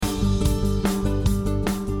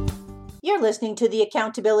You're listening to the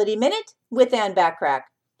Accountability Minute with Ann Backrack.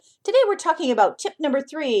 Today we're talking about tip number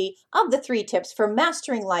 3 of the 3 tips for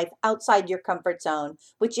mastering life outside your comfort zone,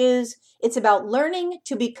 which is it's about learning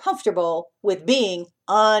to be comfortable with being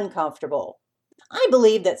uncomfortable. I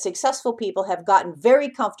believe that successful people have gotten very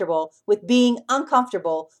comfortable with being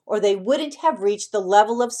uncomfortable, or they wouldn't have reached the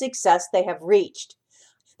level of success they have reached.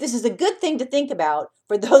 This is a good thing to think about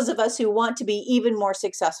for those of us who want to be even more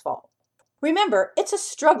successful. Remember, it's a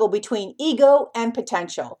struggle between ego and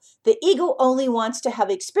potential. The ego only wants to have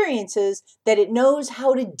experiences that it knows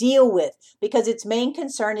how to deal with because its main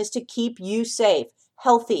concern is to keep you safe,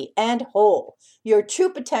 healthy, and whole. Your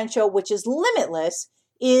true potential, which is limitless,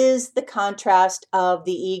 is the contrast of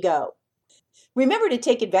the ego. Remember to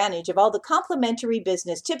take advantage of all the complimentary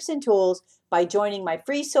business tips and tools by joining my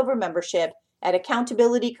free silver membership at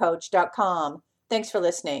accountabilitycoach.com. Thanks for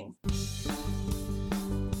listening.